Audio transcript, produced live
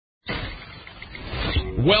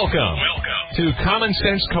Welcome to Common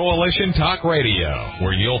Sense Coalition Talk Radio,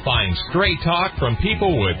 where you'll find straight talk from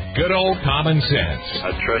people with good old common sense.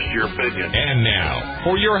 I trust your opinion. And now,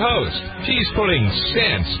 for your host, she's putting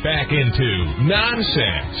sense back into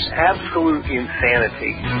nonsense. Absolute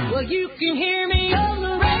insanity. Well, you can hear me on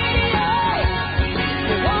the radio.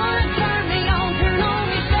 You want to turn me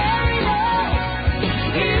stereo.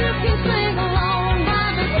 You can sing along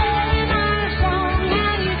by the playing our song.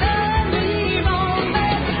 How you done me wrong,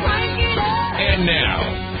 baby, crank it up. And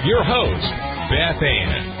now, your host, Beth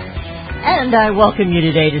Ann. And I welcome you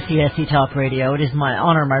today to CSC Talk Radio. It is my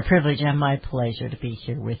honor, my privilege, and my pleasure to be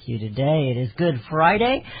here with you today. It is Good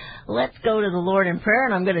Friday. Let's go to the Lord in prayer,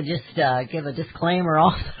 and I'm going to just give a disclaimer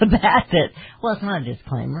off the bat that, well, it's not a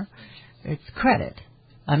disclaimer. It's credit.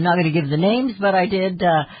 I'm not going to give the names, but I did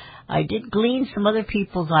glean some other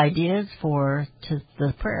people's ideas to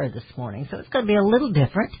the prayer this morning. So it's going to be a little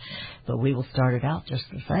different, but we will start it out just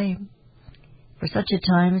the same. For such a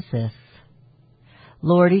time as this,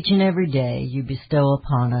 Lord, each and every day you bestow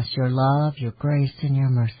upon us your love, your grace, and your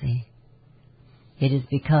mercy. It is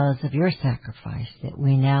because of your sacrifice that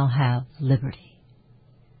we now have liberty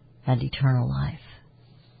and eternal life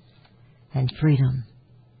and freedom.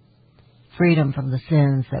 Freedom from the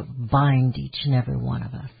sins that bind each and every one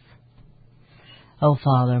of us. Oh,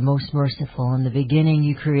 Father, most merciful, in the beginning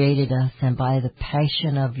you created us, and by the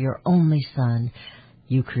passion of your only Son,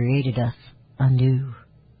 you created us anew.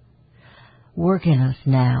 Work in us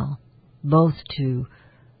now, both to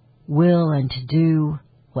will and to do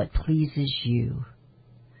what pleases you.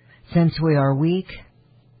 Since we are weak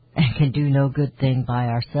and can do no good thing by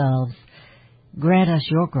ourselves, grant us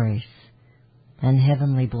your grace and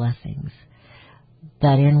heavenly blessings,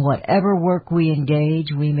 that in whatever work we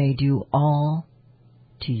engage, we may do all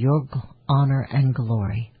to your honor and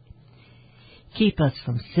glory. Keep us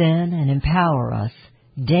from sin and empower us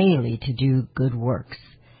daily to do good works,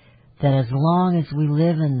 that as long as we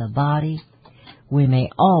live in the body, we may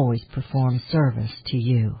always perform service to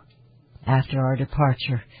you. After our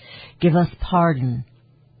departure, give us pardon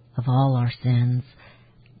of all our sins,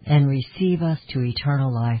 and receive us to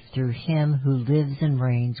eternal life through him who lives and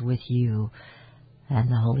reigns with you and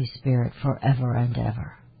the Holy Spirit forever and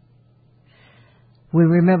ever. We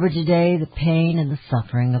remember today the pain and the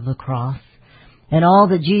suffering of the cross, and all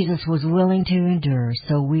that Jesus was willing to endure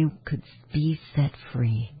so we could be set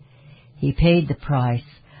free. He paid the price,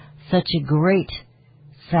 such a great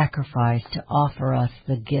sacrifice to offer us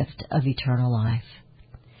the gift of eternal life.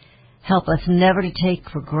 Help us never to take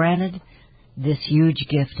for granted this huge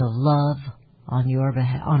gift of love on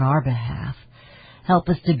our behalf. Help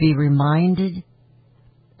us to be reminded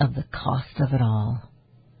of the cost of it all.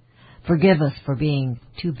 Forgive us for being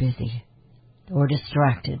too busy or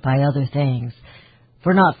distracted by other things,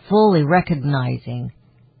 for not fully recognizing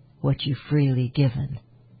what you've freely given.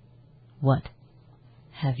 What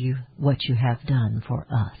you have done for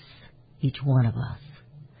us, each one of us.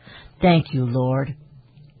 Thank you, Lord,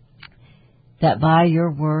 that by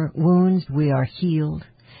your wounds we are healed.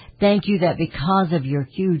 Thank you that because of your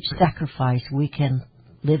huge sacrifice we can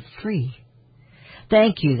live free.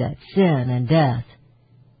 Thank you that sin and death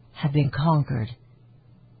have been conquered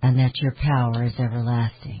and that your power is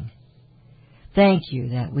everlasting. Thank you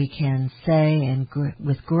that we can say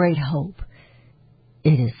with great hope,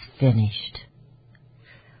 it is finished.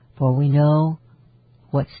 For we know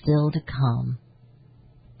what's still to come,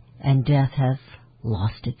 and death has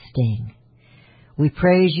lost its sting. We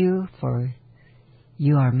praise you, for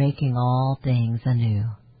you are making all things anew.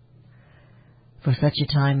 For such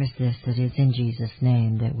a time as this, it is in Jesus'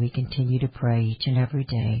 name that we continue to pray each and every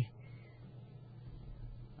day.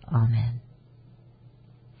 Amen.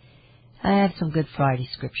 I have some Good Friday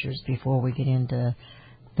scriptures before we get into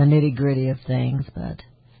the nitty-gritty of things, but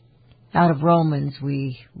out of Romans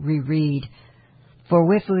we reread,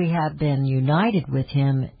 "For if we have been united with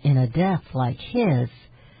him in a death like his,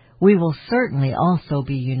 we will certainly also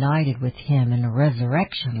be united with him in a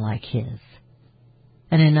resurrection like his."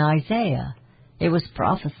 And in Isaiah it was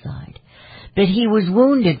prophesied, "But he was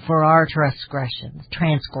wounded for our transgressions.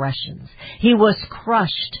 He was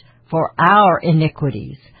crushed for our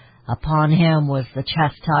iniquities. Upon him was the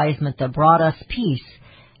chastisement that brought us peace,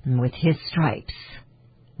 and with his stripes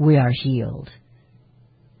we are healed."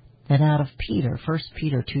 And out of Peter, 1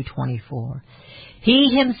 Peter 2:24,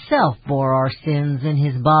 "He himself bore our sins in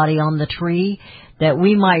his body on the tree, that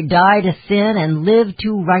we might die to sin and live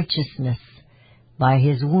to righteousness. By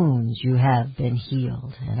his wounds you have been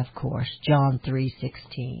healed." And of course, John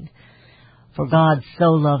 3:16, "For God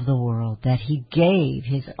so loved the world that he gave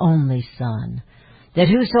his only Son, that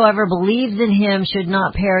whosoever believes in him should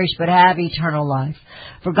not perish but have eternal life.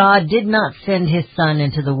 For God did not send his Son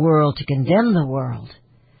into the world to condemn the world,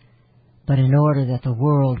 but in order that the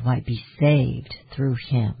world might be saved through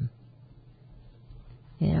him.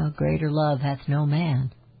 You know, greater love hath no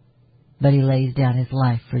man, but he lays down his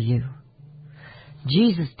life for you.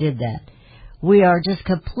 Jesus did that. We are just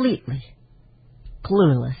completely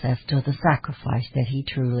clueless as to the sacrifice that he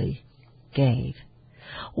truly gave.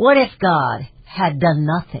 What if God had done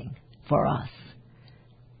nothing for us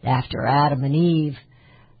after Adam and Eve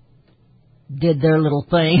did their little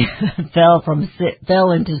thing,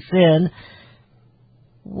 fell into sin?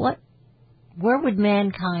 Where would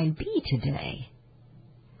mankind be today?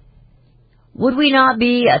 Would we not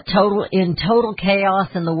be in total chaos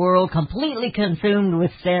in the world, completely consumed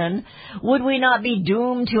with sin? Would we not be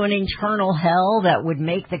doomed to an eternal hell that would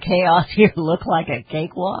make the chaos here look like a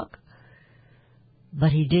cakewalk?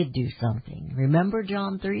 But he did do something. Remember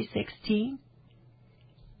John 3:16?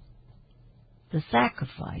 The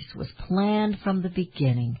sacrifice was planned from the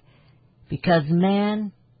beginning because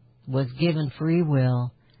man was given free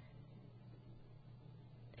will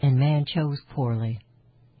and man chose poorly.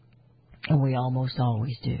 And we almost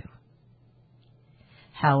always do.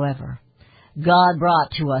 However, God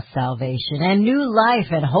brought to us salvation and new life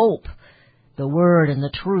and hope. The Word and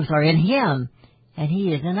the truth are in him, and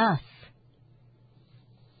he is in us.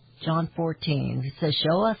 John 14, it says,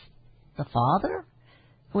 show us the Father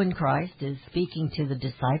when Christ is speaking to the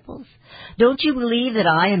disciples. Don't you believe that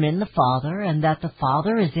I am in the Father and that the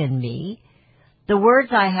Father is in me? The words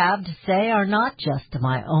I have to say are not just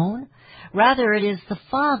my own. Rather, it is the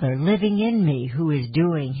Father living in me who is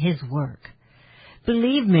doing his work.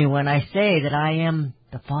 Believe me when I say that I am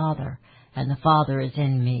the Father and the Father is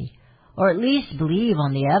in me, or at least believe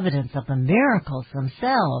on the evidence of the miracles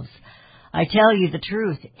themselves. I tell you the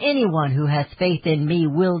truth, anyone who has faith in me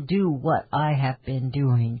will do what I have been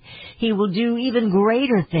doing. He will do even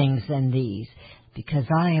greater things than these, because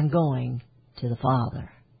I am going to the Father.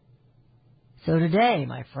 So today,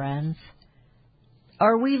 my friends,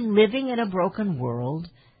 are we living in a broken world?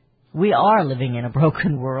 We are living in a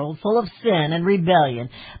broken world full of sin and rebellion.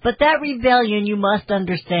 But that rebellion, you must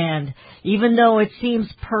understand, even though it seems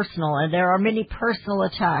personal, and there are many personal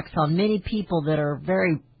attacks on many people that are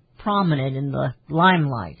very prominent in the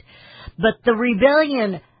limelight. But the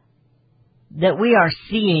rebellion that we are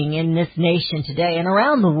seeing in this nation today and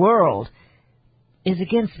around the world is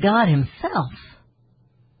against God himself.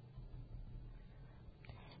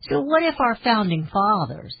 So what if our founding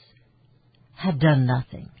fathers had done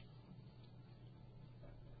nothing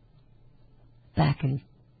back in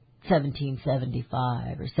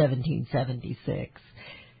 1775 or 1776?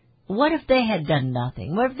 What if they had done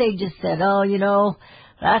nothing? What if they just said, oh, you know,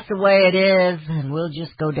 that's the way it is, and we'll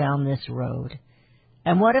just go down this road?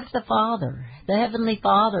 And what if the Father, the Heavenly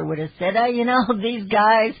Father, would have said, oh, you know, these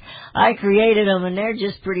guys, I created them, and they're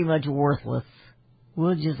just pretty much worthless.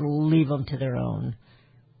 We'll just leave them to their own.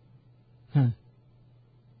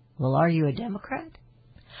 Well, are you a Democrat?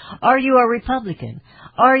 Are you a Republican?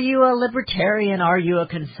 Are you a Libertarian? Are you a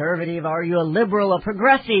conservative? Are you a liberal, a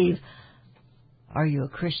progressive? Are you a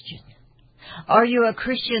Christian? Are you a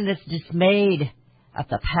Christian that's dismayed at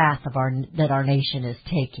the path that our nation is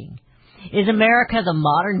taking? Is America the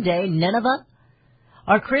modern day Nineveh?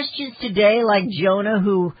 Are Christians today like Jonah,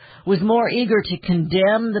 who was more eager to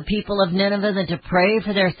condemn the people of Nineveh than to pray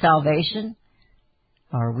for their salvation?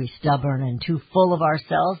 Are we stubborn and too full of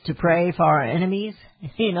ourselves to pray for our enemies?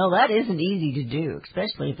 You know, that isn't easy to do,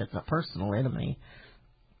 especially if it's a personal enemy.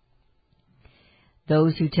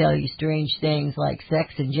 Those who tell you strange things like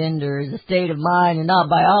sex and gender is a state of mind and not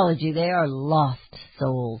biology, they are lost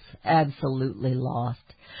souls, absolutely lost.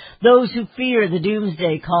 Those who fear the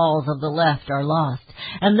doomsday calls of the left are lost,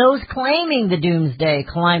 and those claiming the doomsday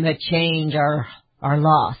climate change are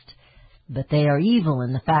lost. But they are evil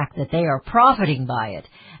in the fact that they are profiting by it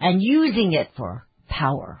and using it for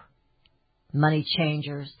power. Money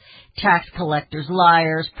changers, tax collectors,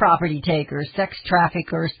 liars, property takers, sex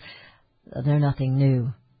traffickers, they're nothing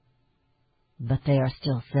new. But they are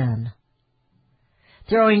still sin.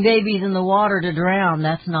 Throwing babies in the water to drown,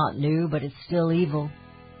 that's not new, but it's still evil.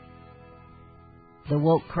 The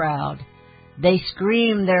woke crowd, they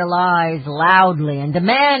scream their lies loudly and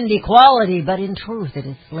demand equality, but in truth it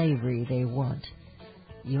is slavery they want.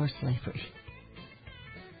 Your slavery.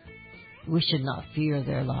 We should not fear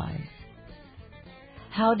their lies.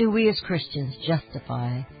 How do we as Christians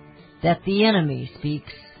justify that the enemy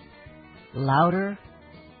speaks louder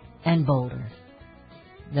and bolder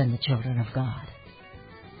than the children of God?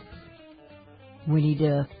 We need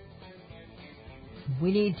to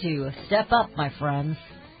We need to step up, my friends.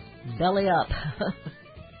 Belly up.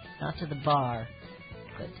 Not to the bar,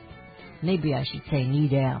 but maybe I should say knee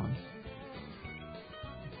down.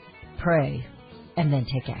 Pray, and then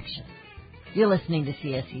take action. You're listening to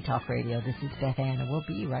CSC Talk Radio. This is Beth Ann, and we'll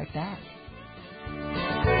be right back.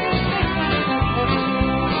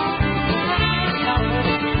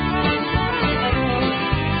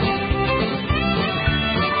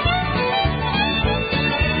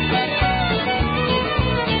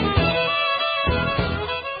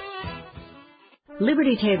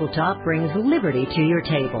 Liberty Tabletop brings liberty to your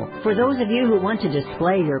table. For those of you who want to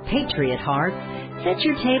display your patriot heart, set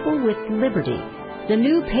your table with Liberty, the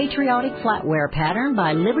new patriotic flatware pattern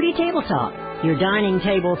by Liberty Tabletop. Your dining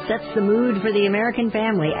table sets the mood for the American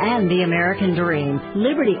family and the American dream.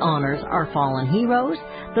 Liberty honors our fallen heroes,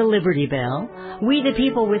 the Liberty Bell, We the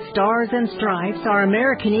People with Stars and Stripes, our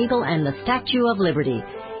American Eagle, and the Statue of Liberty.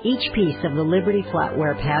 Each piece of the Liberty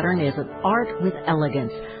flatware pattern is an art with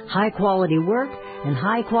elegance, high-quality work, and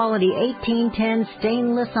high-quality 1810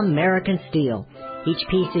 stainless American steel. Each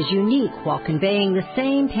piece is unique while conveying the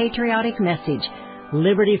same patriotic message,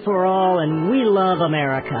 liberty for all and we love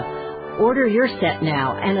America. Order your set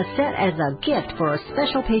now and a set as a gift for a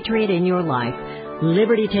special patriot in your life.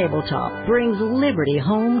 Liberty Tabletop brings liberty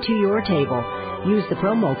home to your table. Use the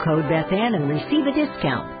promo code BethAnn and receive a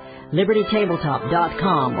discount.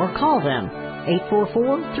 LibertyTabletop.com or call them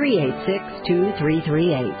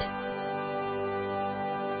 844-386-2338.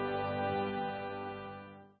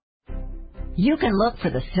 You can look for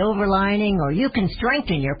the silver lining, or you can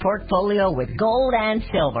strengthen your portfolio with gold and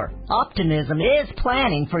silver. Optimism is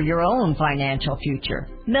planning for your own financial future.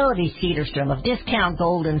 Melody Cedarstrom of Discount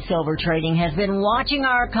Gold and Silver Trading has been watching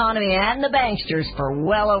our economy and the banksters for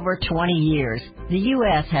well over 20 years. The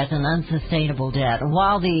U.S. has an unsustainable debt.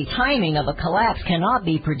 While the timing of a collapse cannot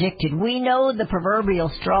be predicted, we know the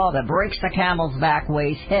proverbial straw that breaks the camel's back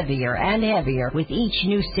weighs heavier and heavier with each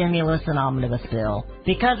new stimulus and omnibus bill.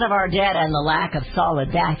 Because of our debt and the lack of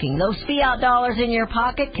solid backing, those fiat dollars in your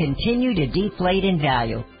pocket continue to deflate in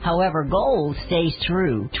value. However, gold stays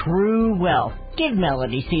true. True wealth. Give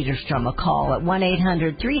Melody Cedarstrom a call at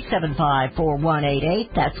 1-800-375-4188.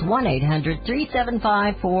 That's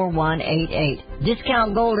 1-800-375-4188.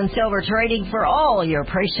 Discount Gold and Silver Trading for all your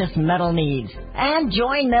precious metal needs. And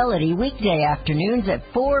join Melody weekday afternoons at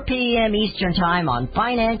 4 p.m. Eastern Time on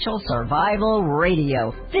Financial Survival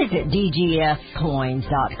Radio. Visit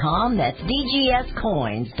DGScoins.com. That's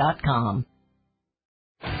DGScoins.com.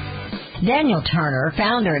 Daniel Turner,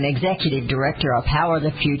 founder and executive director of Power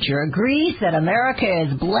the Future, agrees that America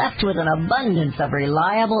is blessed with an abundance of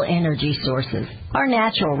reliable energy sources. Our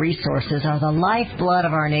natural resources are the lifeblood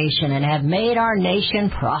of our nation and have made our nation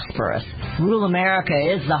prosperous. Rural America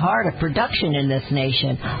is the heart of production in this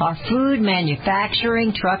nation. Our food,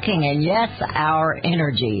 manufacturing, trucking, and yes, our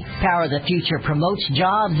energy. Power the Future promotes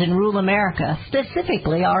jobs in rural America,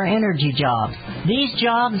 specifically our energy jobs. These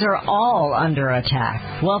jobs are all under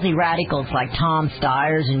attack. Wealthy radicals like Tom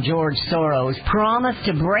Stiers and George Soros promise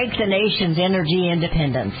to break the nation's energy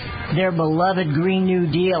independence. Their beloved Green New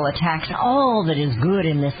Deal attacks all that is good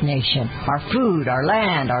in this nation. Our food, our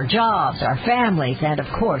land, our jobs, our families, and of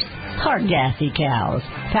course, our gassy cows.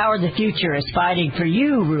 Power the Future is fighting for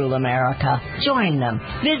you, rural America. Join them.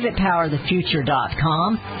 Visit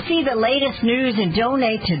PowerTheFuture.com. See the latest news and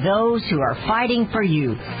donate to those who are fighting for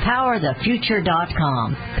you.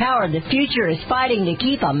 PowerTheFuture.com. Power the Future is fighting to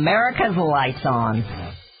keep America's lights on.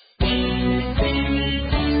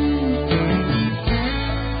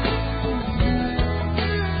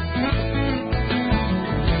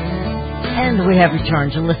 And we have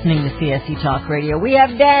returned to listening to CSC Talk Radio. We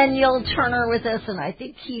have Daniel Turner with us, and I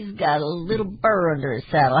think he's got a little burr under his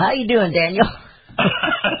saddle. How you doing, Daniel?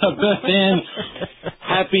 Beth Ann,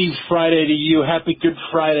 happy Friday to you. Happy Good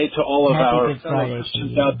Friday to all of our fellow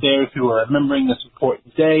Christians out there who are remembering this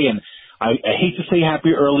important day. And I hate to say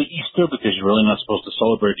happy early Easter because you're really not supposed to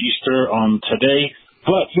celebrate Easter on today,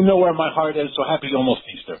 but you know where my heart is, so happy almost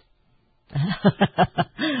Easter.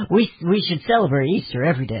 we should celebrate Easter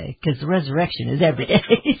every day because the resurrection is every day.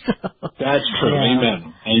 So. That's true. Yeah.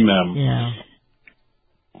 Amen. Yeah.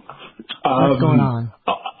 What's going on?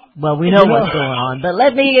 Well, we know what's going on, but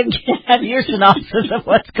let me have your synopsis of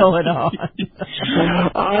what's going on.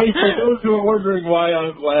 For those who are wondering why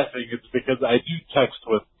I'm laughing, it's because I do text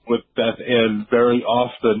with Beth Ann very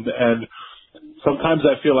often, and sometimes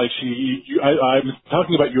I feel like I'm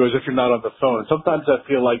talking about you as if you're not on the phone. Sometimes I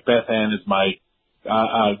feel like Beth Ann is my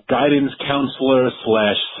guidance counselor /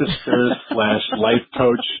 sister / life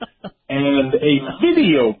coach, and a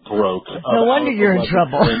video broke. No wonder you're in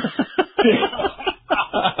trouble.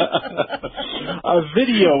 A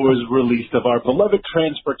video was released of our beloved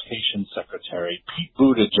Transportation Secretary, Pete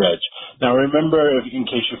Buttigieg. Now, remember, in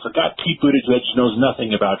case you forgot, Pete Buttigieg knows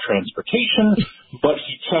nothing about transportation, but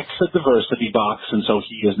he checks a diversity box, and so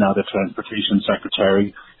he is now the Transportation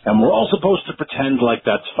Secretary, and we're all supposed to pretend like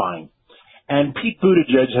that's fine. And Pete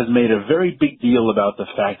Buttigieg has made a very big deal about the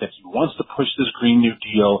fact that he wants to push this Green New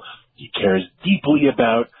Deal. He cares deeply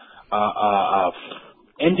about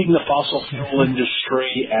ending the fossil fuel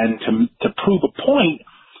industry, and to prove a point,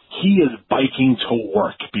 he is biking to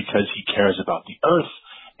work because he cares about the earth,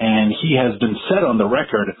 and he has been said on the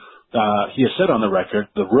record,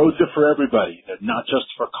 the roads are for everybody, they're not just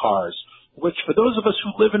for cars, which for those of us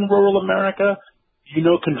who live in rural America,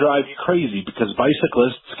 can drive you crazy because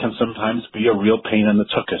bicyclists can sometimes be a real pain in the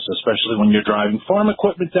tuchus, especially when you're driving farm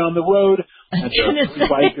equipment down the road and there are three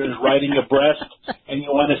bikers riding abreast and you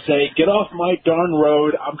want to say, get off my darn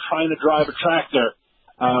road, I'm trying to drive a tractor.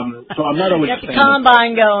 So I'm not always Get the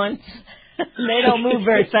combine going. They don't move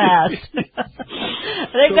very fast.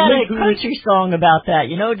 They've got a country song about that,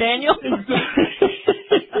 Daniel?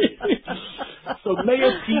 So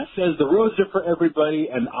Mayor Pete says the roads are for everybody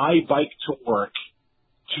and I bike to work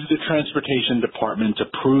to the Transportation Department to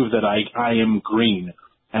prove that I am green.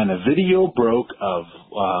 And a video broke of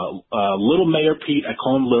little Mayor Pete. I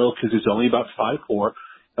call him little because he's only about 5'4".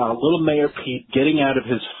 Little Mayor Pete getting out of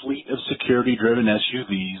his fleet of security-driven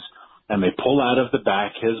SUVs, and they pull out of the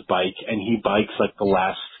back his bike, and he bikes like the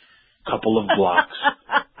last couple of blocks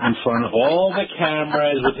in front of all the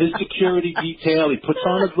cameras with his security detail. He puts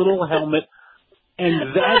on his little helmet,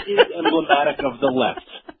 and that is emblematic of the left.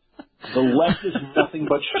 The left is nothing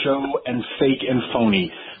but show and fake and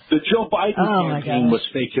phony. The Joe Biden campaign was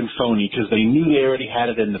fake and phony because they knew they already had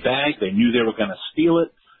it in the bag. They knew they were going to steal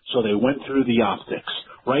it, so they went through the optics,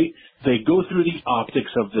 right? They go through the optics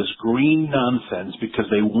of this green nonsense because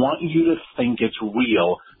they want you to think it's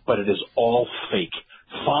real, but it is all fake.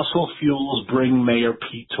 Fossil fuels bring Mayor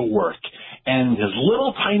Pete to work, and his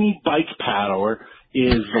little tiny bike power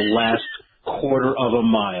is the last quarter of a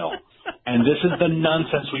mile. And this is the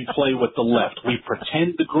nonsense we play with the left. We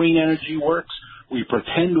pretend the green energy works. We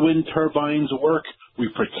pretend wind turbines work. We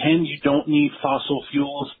pretend you don't need fossil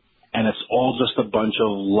fuels. And it's all just a bunch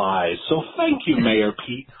of lies. So thank you, Mayor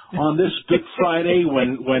Pete, on this Good Friday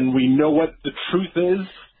when we know what the truth is.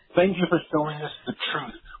 Thank you for showing us the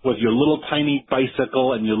truth with your little tiny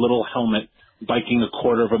bicycle and your little helmet biking a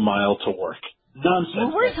quarter of a mile to work. Nonsense.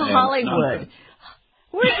 Well, where's Hollywood? Nonsense.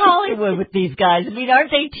 Where's Hollywood with these guys? I mean,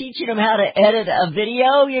 aren't they teaching them how to edit a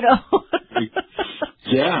video,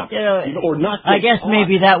 Yeah. Or not. I guess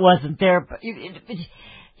maybe that wasn't there. But,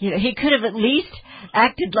 he could have at least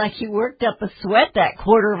acted like he worked up a sweat that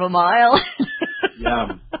quarter of a mile.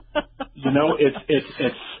 Yeah.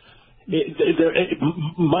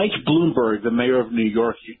 Mike Bloomberg, the mayor of New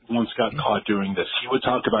York, once got caught doing this. He would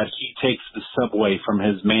talk about he takes the subway from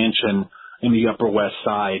his mansion in the Upper West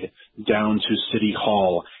Side down to City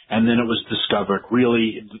Hall, and then it was discovered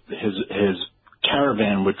really his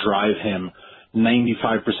caravan would drive him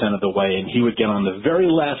 95% of the way, and he would get on the very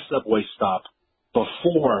last subway stop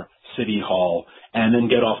before City Hall and then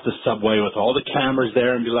get off the subway with all the cameras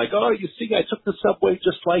there and be like, oh, you see, I took the subway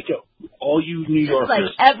just like all you New Yorkers.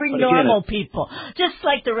 Just like every normal people. Just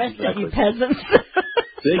like the rest of you peasants.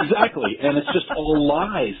 Exactly. And it's just all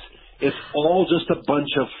lies. It's all just a bunch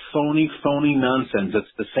of phony nonsense.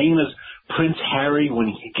 It's the same as Prince Harry when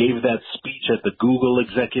he gave that speech at the Google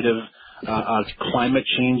executive climate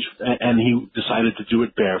change, and he decided to do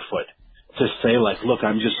it barefoot. To say, like, look,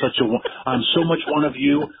 I'm so much one of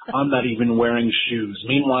you, I'm not even wearing shoes.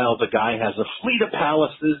 Meanwhile, the guy has a fleet of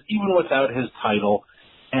palaces, even without his title,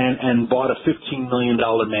 and bought a $15 million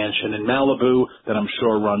mansion in Malibu that I'm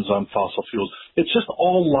sure runs on fossil fuels. It's just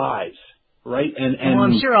all lies, right? And well,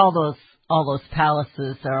 I'm sure all those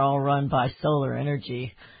palaces are all run by solar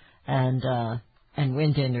energy and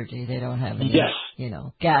wind energy. They don't have any,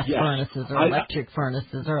 gas furnaces or electric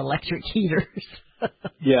furnaces or electric heaters.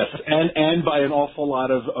 Yes, and by an awful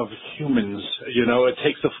lot of humans. It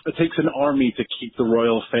takes an army to keep the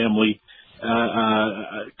royal family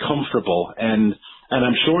comfortable, and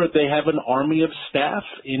I'm sure they have an army of staff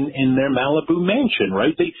in their Malibu mansion,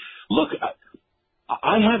 right?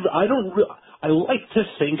 I like to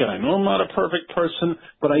think, and I know I'm not a perfect person,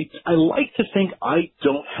 but I like to think I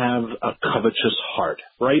don't have a covetous heart,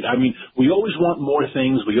 right? I mean, we always want more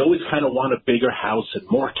things. We always kind of want a bigger house and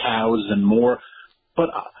more cows and more. But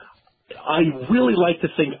I really like to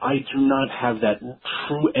think I do not have that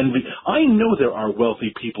true envy. I know there are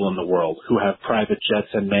wealthy people in the world who have private jets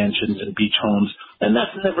and mansions and beach homes, and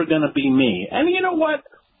that's never going to be me. And you know what?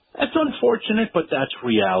 That's unfortunate, but that's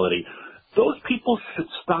reality. those people should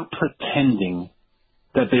stop pretending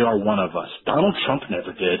that they are one of us. Donald Trump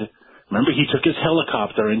never did. Remember, he took his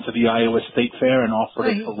helicopter into the Iowa State Fair and offered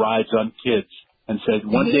it for rides on kids and said,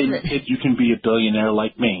 one day, kid, you can be a billionaire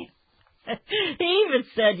like me. He even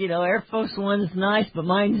said, Air Force One's nice, but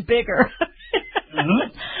mine's bigger.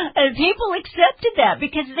 And people accepted that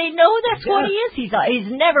because they know that's what he is.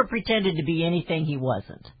 He's never pretended to be anything he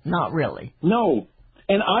wasn't. Not really. No.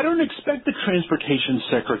 And I don't expect the transportation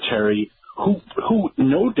secretary, who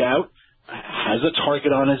no doubt has a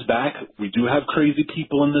target on his back. We do have crazy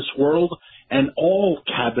people in this world, and all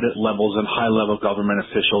cabinet levels and high-level government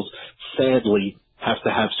officials sadly have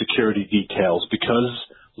to have security details because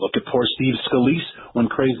look at poor Steve Scalise. When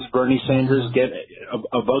crazy Bernie Sanders get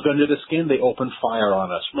a bug under the skin, they open fire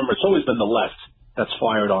on us. Remember, it's always been the left that's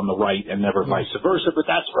fired on the right and never vice versa, but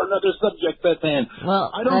that's for another subject, Beth Ann.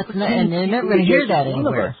 Well, and they're never going to hear that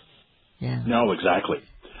anywhere. Yeah. No, exactly.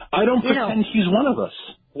 I don't pretend he's one of us.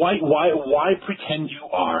 Why pretend you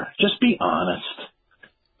are? Just be honest.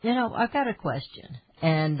 I've got a question,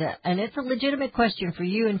 and it's a legitimate question for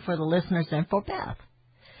you and for the listeners and for Beth.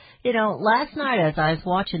 Last night as I was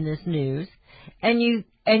watching this news, and you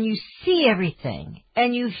see everything,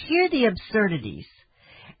 and you hear the absurdities,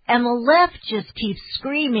 and the left just keeps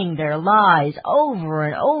screaming their lies over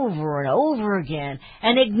and over and over again,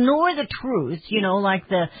 and ignore the truth, like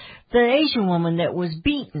the Asian woman that was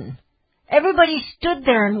beaten. Everybody stood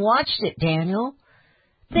there and watched it, Daniel.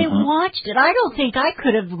 They watched it. I don't think I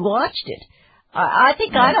could have watched it. I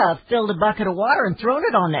think I'd have filled a bucket of water and thrown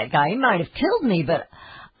it on that guy. He might have killed me, but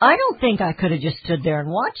I don't think I could have just stood there and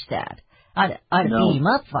watched that. I'd beat him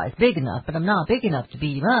up if I was big enough, but I'm not big enough to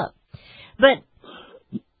beat him up. But,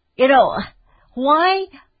 why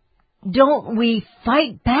don't we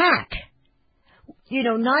fight back?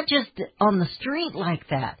 Not just on the street like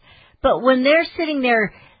that, but when they're sitting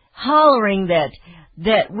there hollering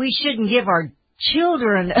that we shouldn't give our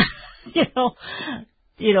children,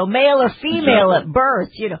 male or female at birth,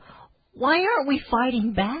 why aren't we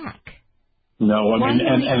fighting back? No, why do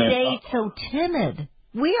we stay so timid?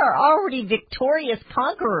 We are already victorious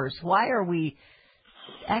conquerors. Why are we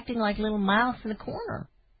acting like little mouse in a corner?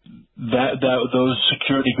 Those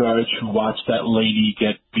security guards who watched that lady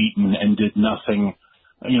get beaten and did nothing.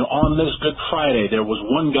 On this Good Friday, there was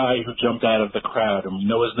one guy who jumped out of the crowd, and we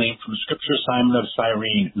know his name from Scripture, Simon of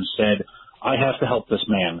Cyrene, who said, I have to help this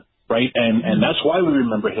man, right? And that's why we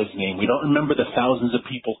remember his name. We don't remember the thousands of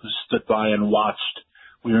people who stood by and watched.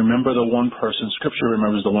 We remember the one person, Scripture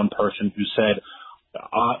remembers the one person who said,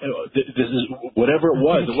 this is whatever it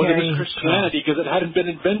was. It wasn't his Christianity because it hadn't been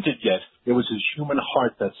invented yet. It was his human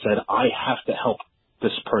heart that said, I have to help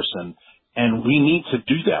this person. And we need to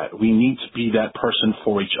do that. We need to be that person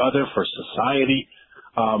for each other, for society.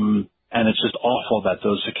 And it's just awful that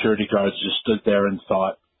those security guards just stood there and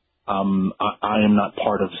thought, I am not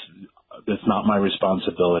part of, it's not my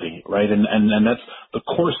responsibility, right? And that's the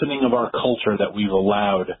coarsening of our culture that we've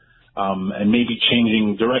allowed, and maybe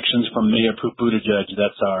changing directions from Mayor Buttigieg.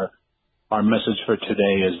 That's our message for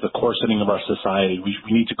today is the coarsening of our society.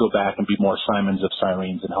 We need to go back and be more Simons of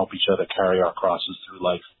Cyrenes and help each other carry our crosses through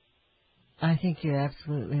life. I think you're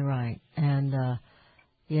absolutely right. And,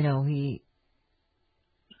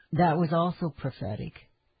 that was also prophetic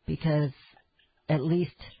because at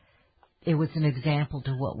least it was an example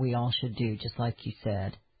to what we all should do, just like you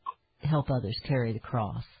said, help others carry the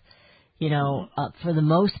cross. For the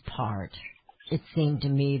most part, it seemed to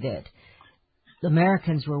me that the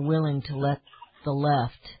Americans were willing to let the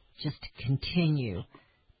left just continue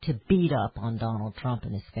to beat up on Donald Trump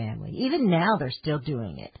and his family. Even now, they're still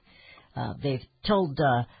doing it. They've told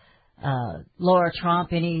Laura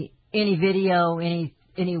Trump any video,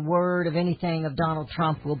 any word of anything of Donald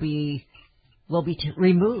Trump will be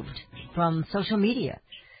removed from social media.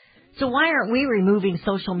 So why aren't we removing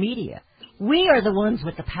social media? We are the ones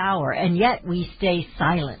with the power, and yet we stay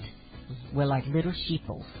silent. We're like little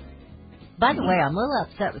sheeples. By the way, I'm a little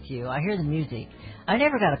upset with you. I hear the music. I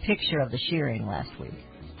never got a picture of the shearing last week.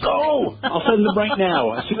 Oh, I'll send them right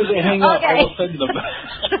now. As soon as they hang up, I will send them.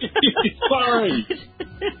 Sorry.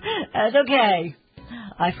 That's okay.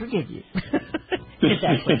 I forgive you.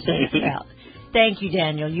 That's what it's about. Thank you,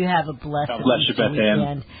 Daniel. You have a blessed God bless you, Beth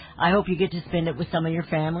Ann. I hope you get to spend it with some of your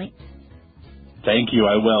family. Thank you.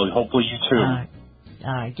 I will. Hopefully you too.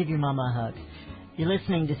 All right. Give your mama a hug. You're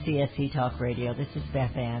listening to CSC Talk Radio. This is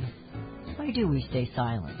Beth Ann. Why do we stay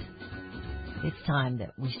silent? It's time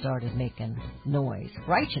that we started making noise.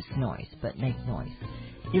 Righteous noise, but make noise.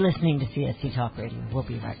 You're listening to CSC Talk Radio. We'll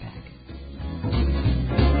be right back.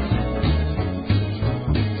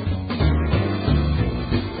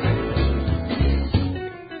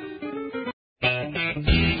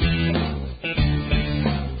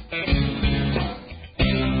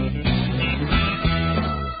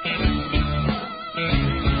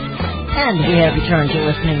 And we have returned to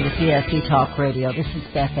listening to CSC Talk Radio. This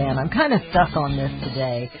is Beth Ann. I'm kind of stuck on this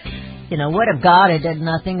today. You know, what if God had done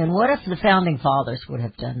nothing, and what if the Founding Fathers would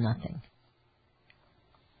have done nothing?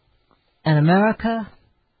 And America,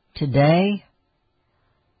 today,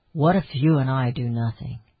 what if you and I do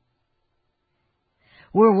nothing?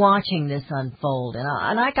 We're watching this unfold, and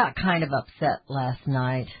I got kind of upset last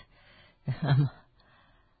night. I've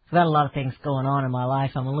got a lot of things going on in my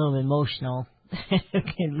life. I'm a little emotional.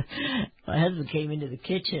 My husband came into the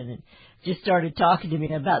kitchen and just started talking to me,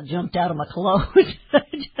 and I about jumped out of my clothes. I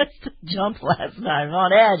just jumped last night. I'm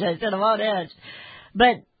on edge. I said I'm on edge.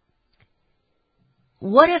 But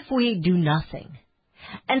what if we do nothing?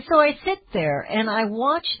 And so I sit there and I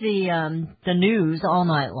watch the news all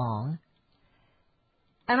night long.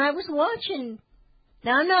 And I was watching.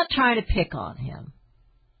 Now, I'm not trying to pick on him.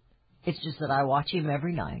 It's just that I watch him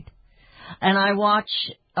every night. And I watch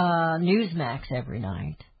Newsmax every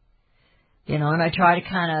night. You know, and I try to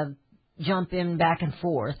kind of jump in back and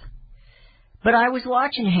forth. But I was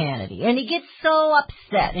watching Hannity, and he gets so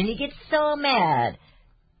upset, and he gets so mad.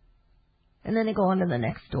 And then they go on to the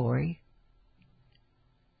next story.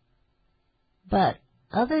 But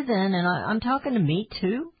other than, and I'm talking to me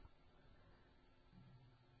too,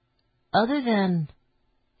 other than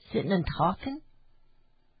sitting and talking,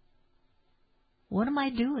 what am I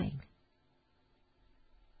doing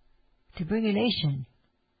to bring a nation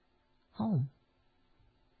home?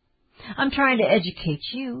 I'm trying to educate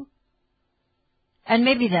you. And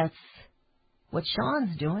maybe that's what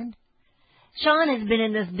Sean's doing. Sean has been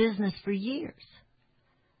in this business for years.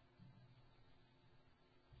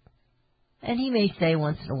 And he may say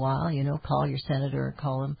once in a while, you know, call your senator or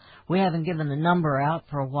call him. We haven't given the number out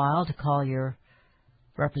for a while to call your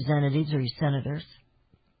representatives or your senators.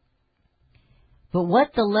 But what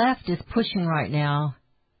the left is pushing right now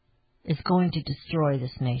is going to destroy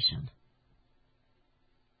this nation.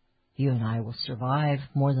 You and I will survive,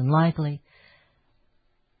 more than likely.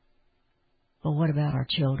 But what about our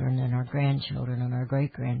children and our grandchildren and our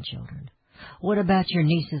great-grandchildren? What about your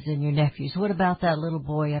nieces and your nephews? What about that little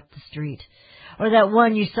boy up the street? Or that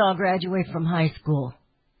one you saw graduate from high school,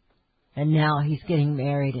 and now he's getting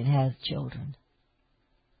married and has children?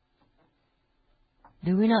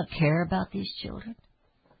 Do we not care about these children?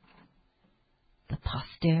 The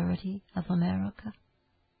posterity of America?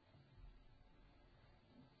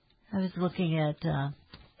 I was looking at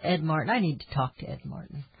Ed Martin. I need to talk to Ed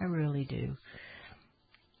Martin. I really do.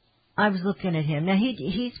 I was looking at him. Now,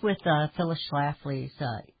 he's with Phyllis Schlafly's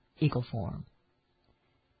Eagle Forum.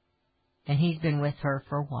 And he's been with her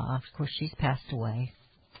for a while. Of course, she's passed away.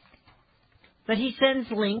 But he sends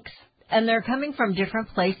links, and they're coming from different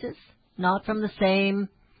places, not from the same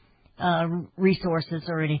resources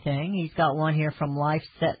or anything. He's got one here from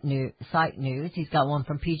Site News. He's got one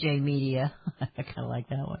from PJ Media. I kind of like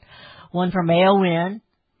that one. One from AON.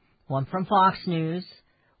 One from Fox News.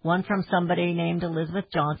 One from somebody named Elizabeth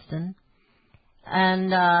Johnston.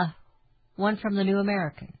 And one from the New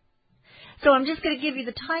American. So I'm just going to give you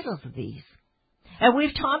the titles of these. And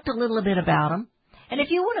we've talked a little bit about them. And if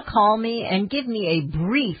you want to call me and give me a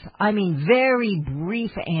brief, I mean very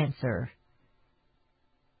brief answer,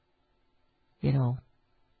 you know,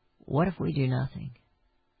 what if we do nothing?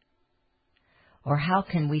 Or how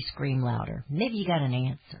can we scream louder? Maybe you got an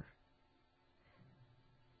answer.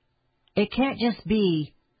 It can't just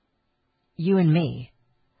be you and me.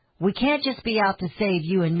 We can't just be out to save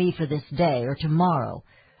you and me for this day or tomorrow.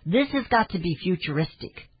 This has got to be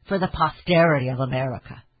futuristic for the posterity of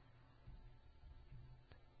America.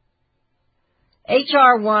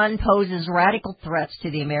 H.R. 1 poses radical threats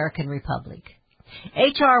to the American Republic.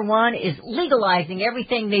 H.R. 1 is legalizing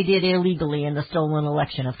everything they did illegally in the stolen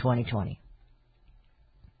election of 2020.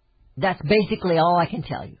 That's basically all I can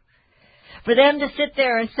tell you. For them to sit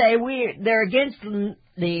there and say they're against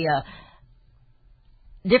the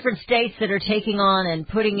different states that are taking on and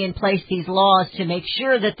putting in place these laws to make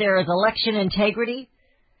sure that there is election integrity,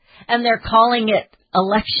 and they're calling it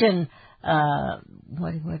election,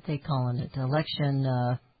 what are they calling it?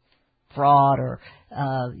 Election fraud or,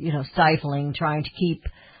 stifling, trying to keep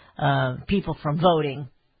people from voting.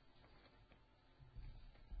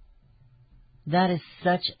 That is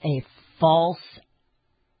such a false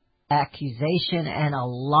accusation and a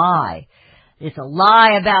lie. It's a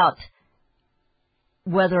lie about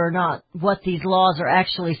whether or not what these laws are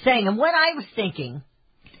actually saying. And what I was thinking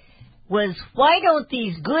was, why don't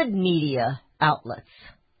these good media outlets,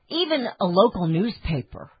 even a local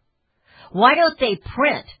newspaper, why don't they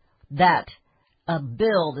print that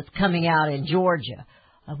bill that's coming out in Georgia,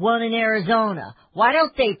 one in Arizona? Why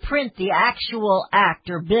don't they print the actual act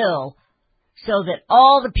or bill so that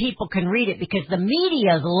all the people can read it, because the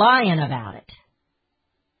media is lying about it.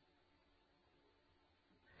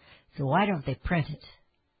 So why don't they print it?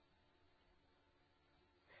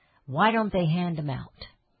 Why don't they hand them out?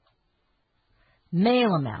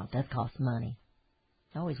 Mail them out. That costs money.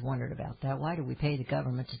 I always wondered about that. Why do we pay the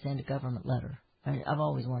government to send a government letter? I've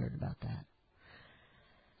always wondered about that.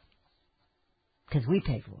 Because we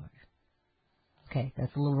pay for it. Okay,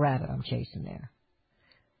 that's a little rabbit I'm chasing there.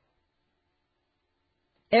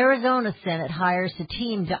 Arizona Senate hires a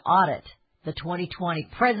team to audit the 2020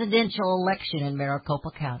 presidential election in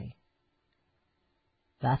Maricopa County.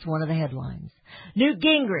 That's one of the headlines. Newt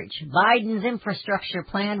Gingrich, Biden's infrastructure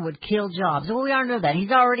plan would kill jobs. Well, we already know that.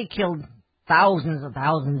 He's already killed thousands and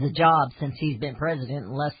thousands of jobs since he's been president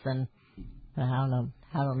in less than, I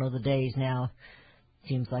don't know the days now.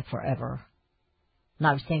 Seems like forever. And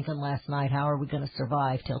I was thinking last night, how are we going to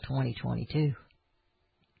survive till 2022?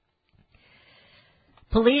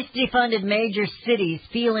 Police defunded major cities,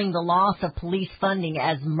 feeling the loss of police funding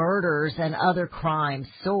as murders and other crimes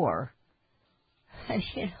soar. And,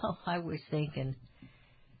 I was thinking,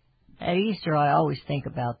 at Easter I always think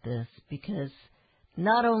about this, because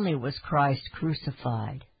not only was Christ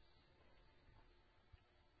crucified,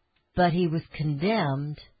 but he was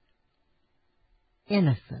condemned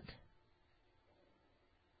innocent.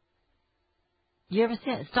 You ever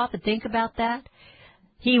stop and think about that?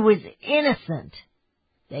 He was innocent.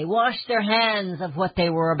 They washed their hands of what they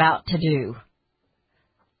were about to do.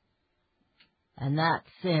 And that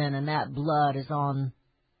sin and that blood is on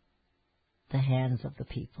the hands of the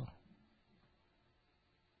people.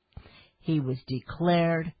 He was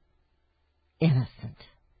declared innocent.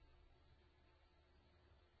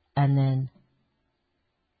 And then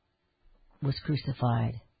was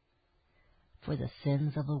crucified for the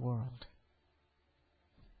sins of the world.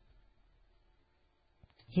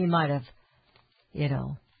 He might have,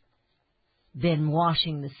 been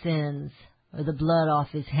washing the sins or the blood off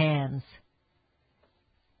his hands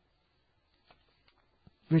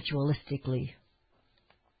ritualistically,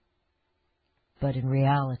 but in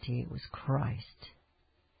reality it was Christ,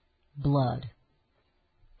 blood,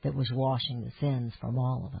 that was washing the sins from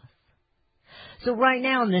all of us. So right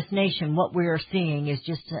now in this nation, what we are seeing is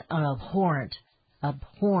just an abhorrent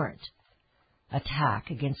attack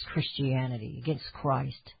against Christianity, against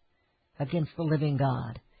Christ, against the living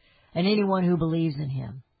God, and anyone who believes in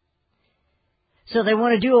Him. So they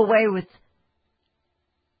want to do away with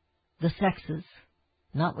the sexes.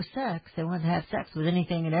 Not with sex. They want to have sex with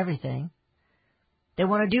anything and everything. They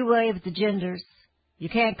want to do away with the genders. You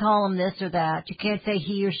can't call them this or that. You can't say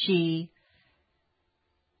he or she.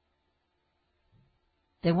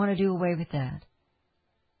 They want to do away with that.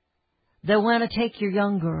 They want to take your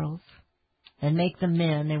young girls and make them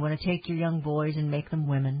men. They want to take your young boys and make them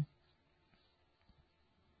women.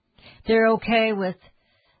 They're okay with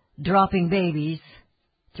dropping babies,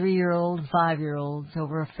 3-year-old and 5-year-olds,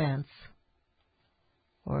 over a fence,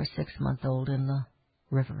 or a 6-month-old in the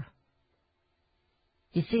river.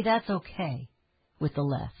 You see, that's okay with the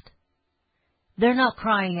left. They're not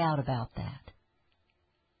crying out about that.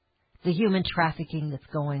 The human trafficking that's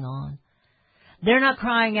going on. They're not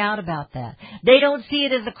crying out about that. They don't see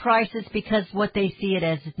it as a crisis because what they see it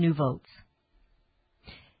as is new votes.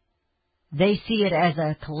 They see it as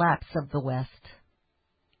a collapse of the West.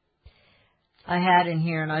 I had in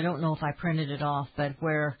here, and I don't know if I printed it off, but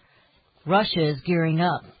where Russia is gearing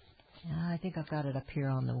up. I think I've got it up here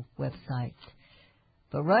on the website.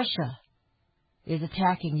 But Russia is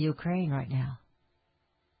attacking Ukraine right now.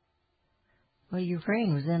 Well,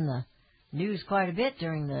 Ukraine was in the news quite a bit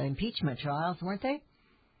during the impeachment trials, weren't they?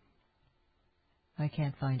 I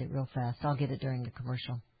can't find it real fast. I'll get it during the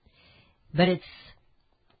commercial. But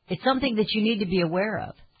it's something that you need to be aware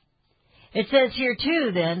of. It says here,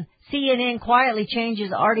 too, then, CNN quietly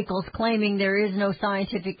changes articles claiming there is no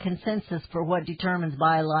scientific consensus for what determines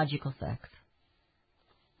biological sex.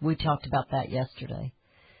 We talked about that yesterday.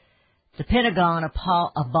 The Pentagon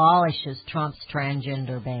abolishes Trump's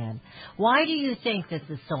transgender ban. Why do you think this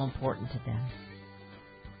is so important to them?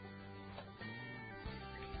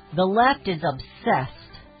 The left is obsessed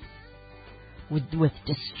with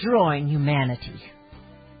destroying humanity.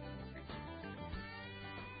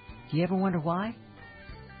 Do you ever wonder why?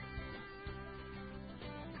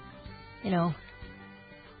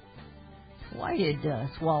 Why did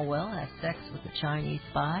Swalwell have sex with a Chinese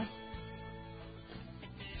spy?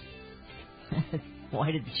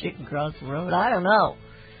 Why did the chicken cross the road? I don't know.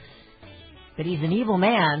 But he's an evil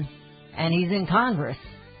man, and he's in Congress.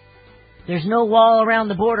 There's no wall around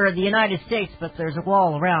the border of the United States, but there's a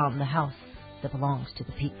wall around the house that belongs to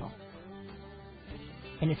the people.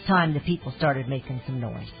 and it's time the people started making some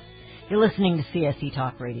noise. You're listening to CSC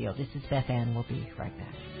Talk Radio. This is Beth Ann. We'll be right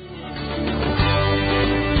back.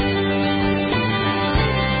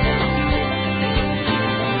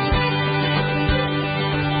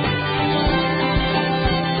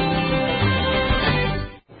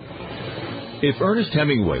 If Ernest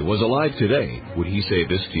Hemingway was alive today, would he say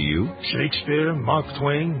this to you? Shakespeare, Mark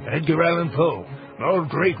Twain, Edgar Allan Poe, all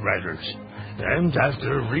great writers. And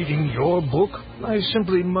after reading your book, I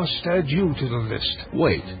simply must add you to the list.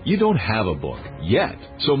 Wait, you don't have a book yet.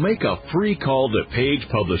 So make a free call to Page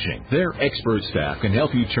Publishing. Their expert staff can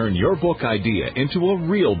help you turn your book idea into a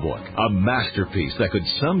real book, a masterpiece that could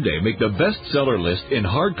someday make the bestseller list in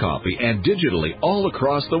hard copy and digitally all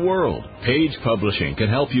across the world. Page Publishing can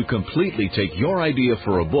help you completely take your idea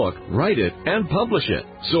for a book, write it, and publish it.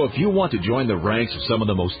 So if you want to join the ranks of some of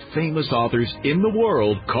the most famous authors in the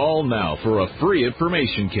world, call now for a free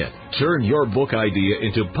information kit. Turn your book idea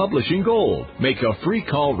into publishing gold. Make a free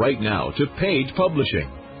call right now to Page Publishing.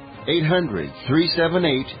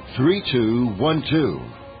 800-378-3212.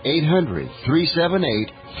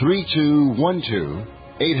 800-378-3212.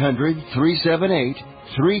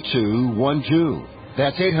 800-378-3212.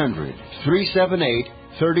 That's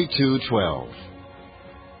 800-378-3212.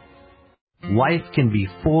 Life can be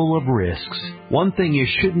full of risks. One thing you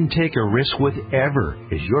shouldn't take a risk with ever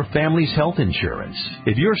is your family's health insurance.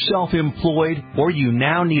 If you're self-employed or you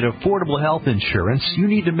now need affordable health insurance, you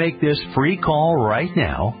need to make this free call right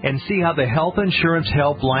now and see how the Health Insurance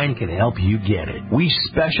Helpline can help you get it. We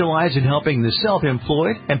specialize in helping the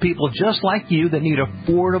self-employed and people just like you that need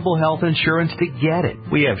affordable health insurance to get it.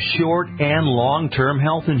 We have short and long-term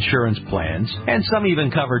health insurance plans, and some even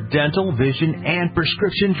cover dental, vision, and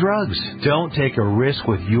prescription drugs. Don't take a risk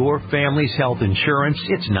with your family's health insurance.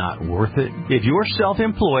 It's not worth it. If you're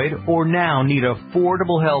self-employed or now need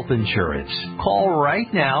affordable health insurance, call right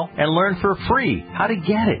now and learn for free how to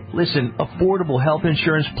get it. Listen, affordable health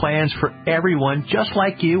insurance plans for everyone just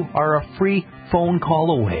like you are a free phone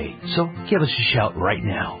call away. So give us a shout right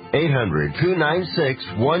now.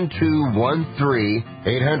 800-296-1213.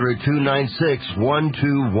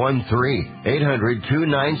 800-296-1213.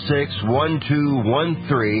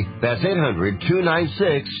 800-296-1213. That's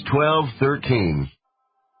 800-296-1213.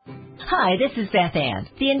 Hi, this is Beth Ann.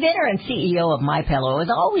 The inventor and CEO of MyPillow is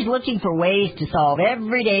always looking for ways to solve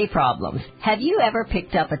everyday problems. Have you ever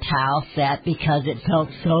picked up a towel set because it felt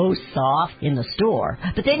so soft in the store,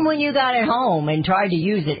 but then when you got it home and tried to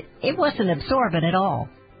use it, it wasn't absorbent at all?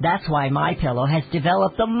 That's why MyPillow has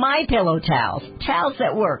developed the MyPillow towels. Towels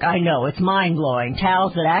that work. I know, it's mind-blowing.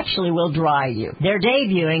 Towels that actually will dry you. They're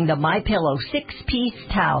debuting the MyPillow 6-piece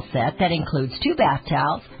towel set that includes 2 bath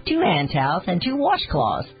towels, 2 hand towels, and 2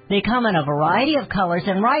 washcloths. They come in a variety of colors,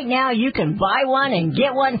 and right now you can buy one and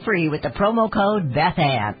get one free with the promo code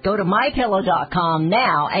BethAnn. Go to MyPillow.com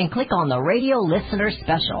now and click on the Radio Listener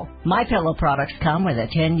Special. MyPillow products come with a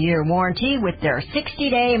 10-year warranty with their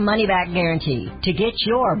 60-day money-back guarantee. To get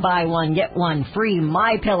your buy one, get one free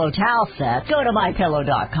MyPillow towel set, go to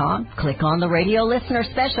MyPillow.com, click on the Radio Listener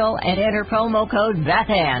Special, and enter promo code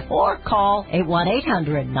BethAnn, or call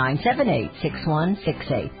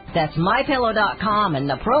 818-978-6168. That's MyPillow.com, and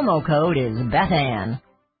the promo code is BethAnn.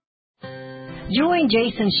 Join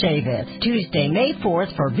Jason Shavitz Tuesday, May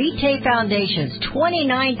 4th for Vitae Foundation's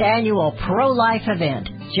 29th annual pro-life event.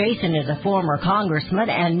 Jason is a former congressman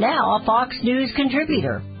and now a Fox News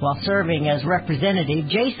contributor. While serving as representative,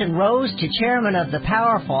 Jason rose to chairman of the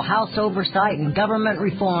powerful House Oversight and Government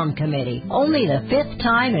Reform Committee. Only the 5th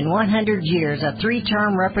time in 100 years a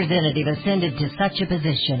 3-term representative ascended to such a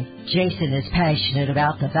position. Jason is passionate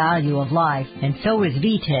about the value of life, and so is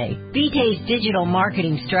Vitae. Vitae's digital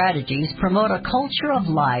marketing strategies promote a culture of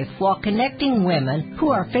life while connecting women who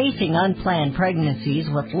are facing unplanned pregnancies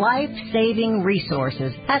with life-saving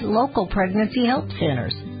resources at local pregnancy help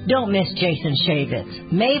centers. Don't miss Jason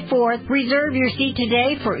Shavitz. May 4th, reserve your seat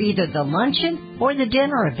today for either the luncheon or the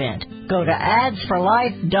dinner event. Go to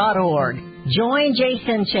adsforlife.org. Join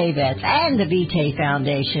Jason Shavitz and the Vitae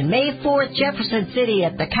Foundation May 4th, Jefferson City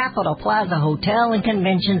at the Capitol Plaza Hotel and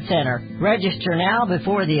Convention Center. Register now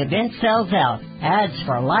before the event sells out.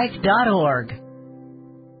 adsforlife.org.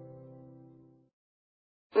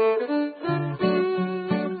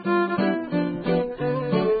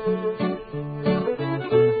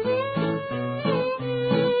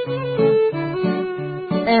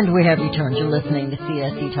 And we have returned. You're listening to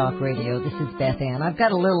CSC Talk Radio. This is Beth Ann. I've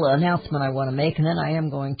got a little announcement I want to make, and then I am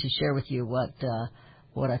going to share with you what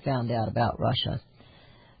I found out about Russia.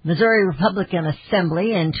 Missouri Republican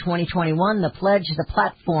Assembly in 2021, the Pledge the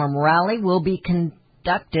Platform rally will be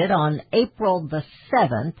conducted on April the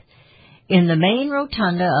 7th in the main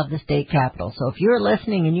rotunda of the state capitol. So if you're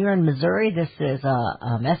listening and you're in Missouri, this is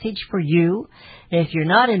a message for you. If you're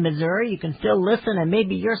not in Missouri, you can still listen, and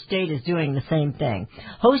maybe your state is doing the same thing.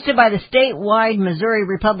 Hosted by the statewide Missouri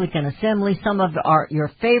Republican Assembly, some of your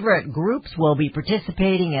favorite groups will be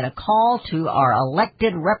participating in a call to our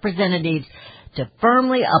elected representatives to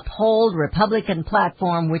firmly uphold Republican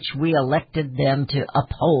platform which we elected them to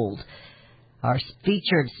uphold. Our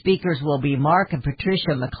featured speakers will be Mark and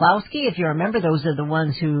Patricia McCloskey. If you remember, those are the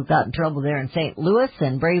ones who got in trouble there in St. Louis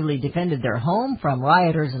and bravely defended their home from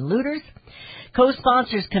rioters and looters.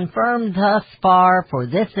 Co-sponsors confirmed thus far for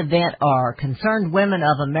this event are Concerned Women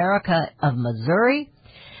of America of Missouri,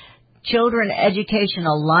 Children Education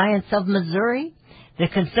Alliance of Missouri, the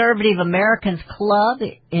Conservative Americans Club,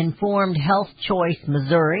 Informed Health Choice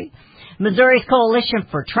Missouri, Missouri's Coalition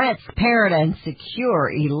for Transparent and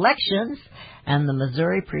Secure Elections, and the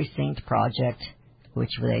Missouri Precinct Project,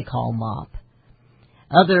 which they call MOP.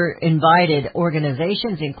 Other invited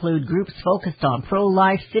organizations include groups focused on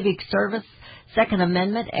pro-life, civic service, Second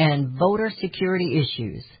Amendment, and voter security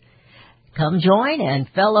issues. Come join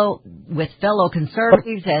with fellow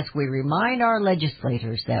conservatives as we remind our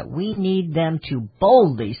legislators that we need them to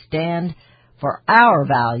boldly stand for our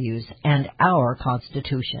values and our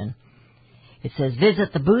Constitution. It says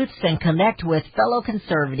visit the booths and connect with fellow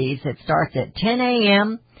conservatives. It starts at 10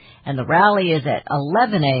 a.m. and the rally is at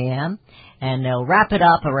 11 a.m. and they'll wrap it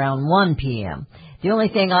up around 1 p.m. The only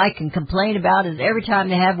thing I can complain about is every time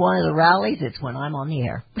they have one of the rallies, it's when I'm on the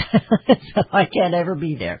air. So I can't ever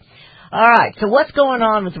be there. All right, so what's going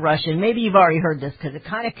on with Russia? And maybe you've already heard this because it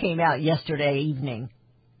kind of came out yesterday evening.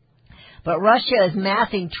 But Russia is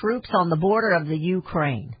massing troops on the border of the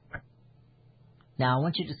Ukraine. Now, I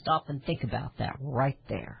want you to stop and think about that right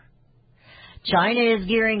there. China is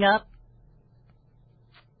gearing up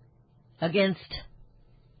against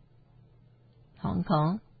Hong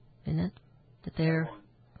Kong, isn't it? That they're,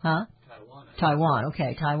 Taiwan.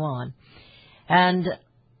 Okay, Taiwan. And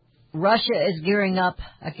Russia is gearing up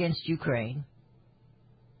against Ukraine.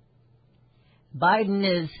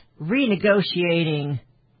 Biden is renegotiating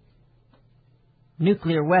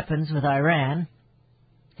nuclear weapons with Iran,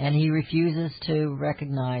 and he refuses to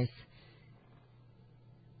recognize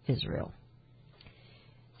Israel.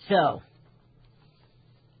 So,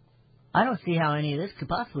 I don't see how any of this could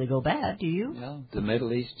possibly go bad, do you? Well, the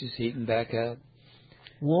Middle East is heating back up.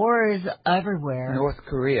 War is everywhere. North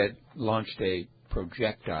Korea launched a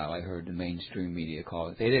projectile, I heard the mainstream media call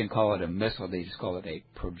it. They didn't call it a missile, they just call it a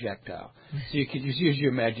projectile. So you could just use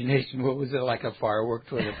your imagination. What was it, like a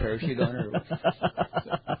firework with a parachute on it?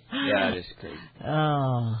 Yeah, it is crazy.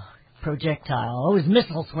 Oh, projectile. Oh, it was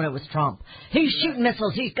missiles when it was Trump. He's shooting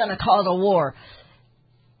missiles, he's going to cause a war.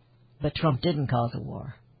 But Trump didn't cause a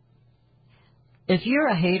war. If you're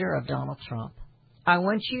a hater of Donald Trump, I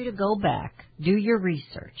want you to go back, do your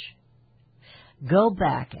research. Go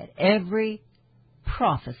back at every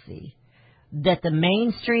prophecy that the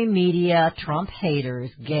mainstream media Trump haters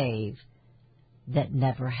gave that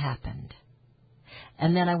never happened.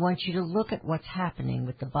 And then I want you to look at what's happening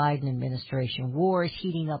with the Biden administration. War is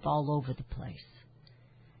heating up all over the place.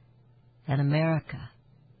 And America,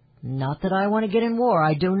 not that I want to get in war.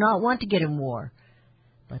 I do not want to get in war.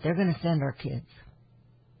 But they're going to send our kids.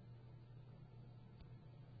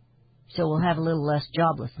 So we'll have a little less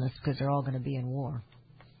joblessness because they're all going to be in war.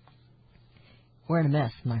 We're in a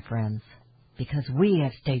mess, my friends, because we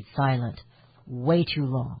have stayed silent way too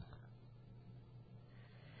long.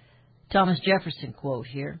 Thomas Jefferson quote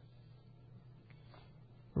here.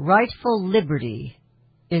 Rightful liberty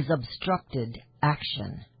is obstructed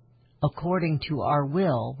action according to our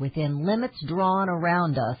will within limits drawn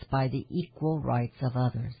around us by the equal rights of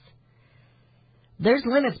others. There's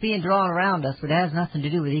limits being drawn around us, but it has nothing to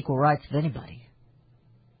do with equal rights of anybody.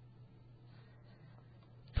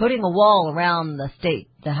 Putting a wall around the state,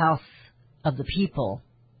 the house of the people,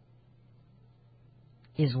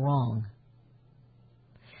 is wrong.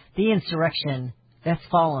 The insurrection, that's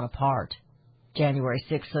fallen apart. January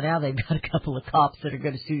 6th, so now they've got a couple of cops that are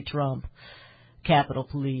going to sue Trump. Capitol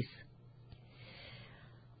Police.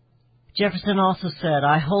 Jefferson also said,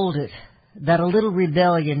 I hold it that a little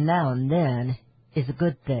rebellion now and then is a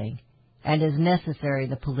good thing and is necessary in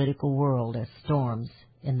the political world as storms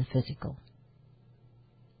in the physical.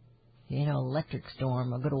 You know, electric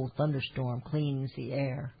storm, a good old thunderstorm cleans the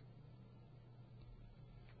air.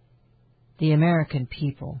 The American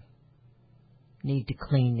people need to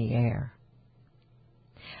clean the air.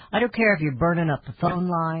 I don't care if you're burning up the phone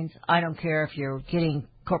lines. I don't care if you're getting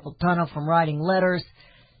carpal tunnel from writing letters.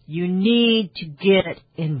 You need to get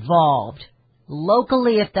involved.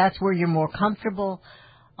 Locally, if that's where you're more comfortable.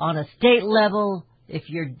 on a state level, if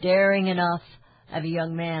you're daring enough, I have a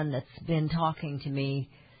young man that's been talking to me.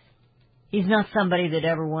 He's not somebody that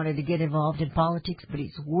ever wanted to get involved in politics, but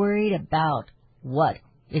he's worried about what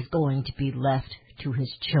is going to be left to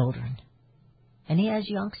his children. And he has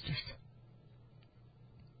youngsters.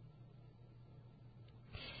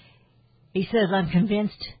 He says, I'm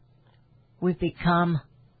convinced we've become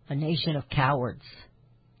a nation of cowards,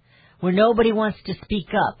 where nobody wants to speak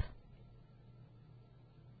up.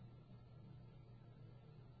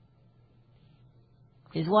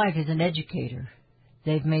 His wife is an educator.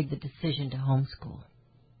 They've made the decision to homeschool.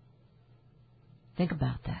 Think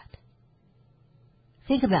about that.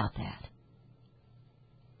 Think about that.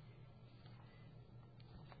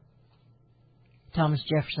 Thomas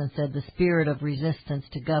Jefferson said the spirit of resistance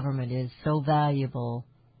to government is so valuable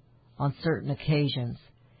on certain occasions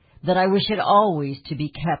that I wish it always to be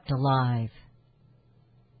kept alive.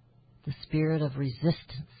 The spirit of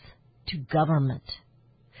resistance to government.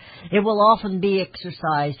 It will often be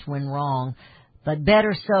exercised when wrong, but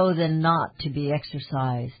better so than not to be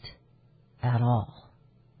exercised at all.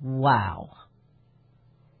 Wow.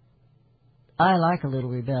 I like a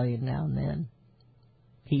little rebellion now and then,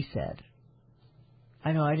 he said.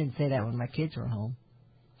 I know I didn't say that when my kids were home.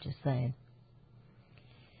 Just saying.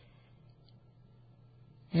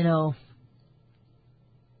 You know,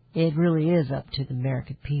 it really is up to the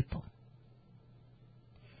American people.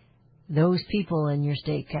 Those people in your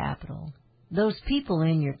state capital, those people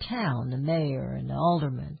in your town, the mayor and the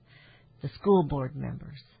aldermen, the school board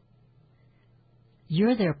members,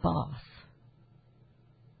 you're their boss.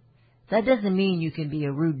 That doesn't mean you can be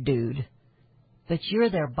a rude dude, but you're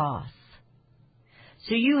their boss.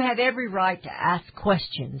 So you have every right to ask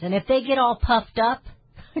questions. And if they get all puffed up,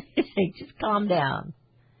 just calm down.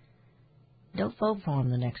 Don't vote for them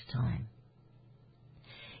the next time.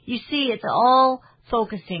 You see, it's all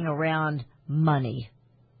focusing around money.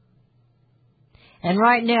 And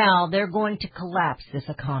right now, they're going to collapse this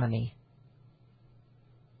economy.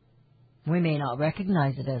 We may not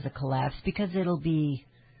recognize it as a collapse because it'll be,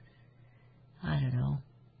 I don't know,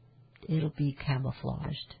 it'll be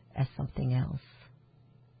camouflaged as something else.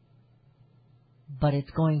 But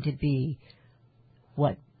it's going to be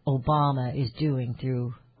what Obama is doing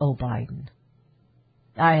through Biden.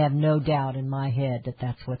 I have no doubt in my head that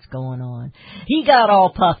that's what's going on. He got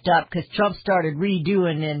all puffed up because Trump started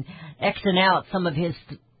redoing and Xing out some of his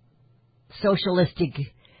socialistic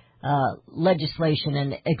legislation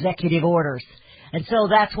and executive orders. And so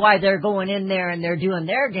that's why they're going in there and they're doing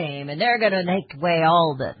their game and they're going to take away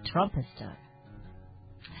all that Trump has done.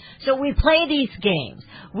 So we play these games.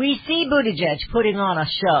 We see Buttigieg putting on a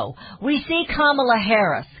show. We see Kamala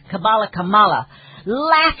Harris, Kamala,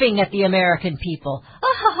 laughing at the American people.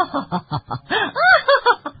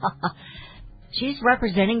 She's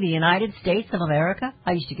representing the United States of America.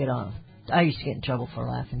 I used to get in trouble for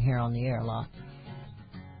laughing here on the air a lot.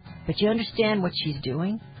 But you understand what she's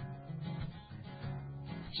doing?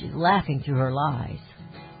 She's laughing through her lies.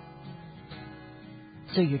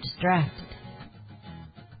 So you're distracted.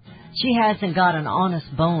 She hasn't got an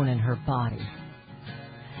honest bone in her body.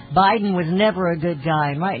 Biden was never a good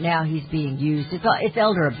guy, and right now he's being used. It's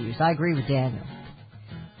elder abuse. I agree with Daniel.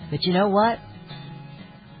 But you know what?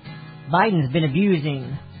 Biden's been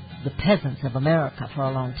abusing the peasants of America for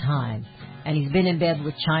a long time, and he's been in bed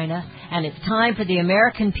with China, and it's time for the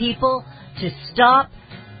American people to stop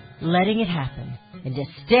letting it happen and just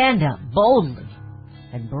stand up boldly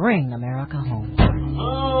and bring America home.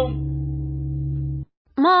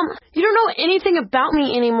 Mom, you don't know anything about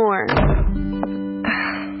me anymore.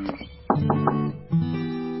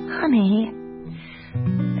 Honey,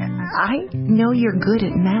 I know you're good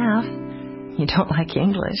at math. You don't like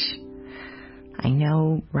English. I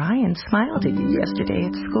know Ryan smiled at you yesterday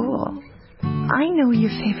at school. I know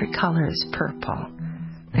your favorite color is purple.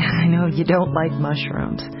 I know you don't like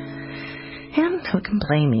mushrooms. And who can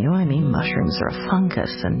blame you? I mean, mushrooms are a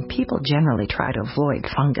fungus, and people generally try to avoid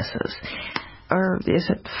funguses. Or is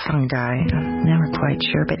it fungi? I'm never quite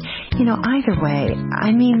sure. But, either way,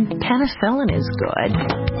 I mean, penicillin is good.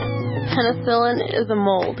 Penicillin is a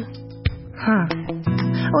mold. Huh.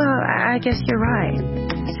 Well, I guess you're right.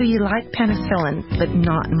 So you like penicillin, but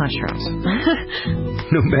not mushrooms.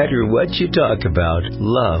 No matter what you talk about,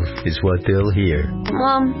 love is what they'll hear.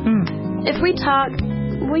 Mom, if we talk,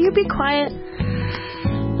 will you be quiet?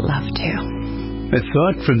 Love to. A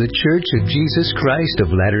thought from the Church of Jesus Christ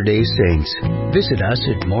of Latter-day Saints. Visit us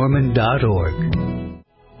at Mormon.org.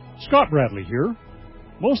 Scott Bradley here.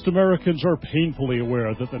 Most Americans are painfully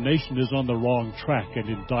aware that the nation is on the wrong track and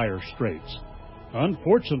in dire straits.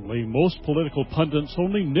 Unfortunately, most political pundits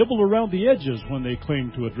only nibble around the edges when they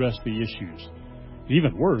claim to address the issues.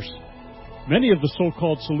 Even worse, many of the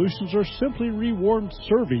so-called solutions are simply rewarmed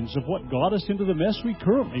servings of what got us into the mess we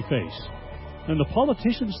currently face. And the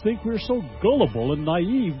politicians think we're so gullible and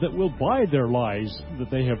naive that we'll buy their lies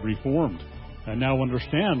that they have reformed, and now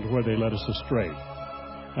understand where they led us astray.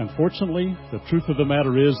 Unfortunately, the truth of the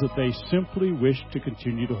matter is that they simply wish to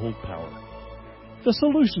continue to hold power. The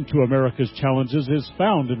solution to America's challenges is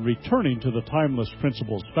found in returning to the timeless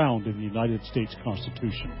principles found in the United States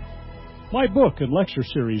Constitution. My book and lecture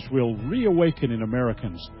series will reawaken in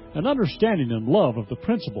Americans an understanding and love of the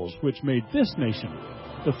principles which made this nation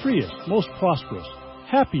the freest, most prosperous,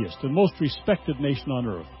 happiest, and most respected nation on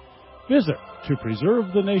earth. Visit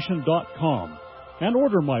topreservethenation.com and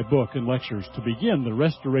order my book and lectures to begin the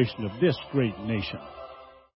restoration of this great nation.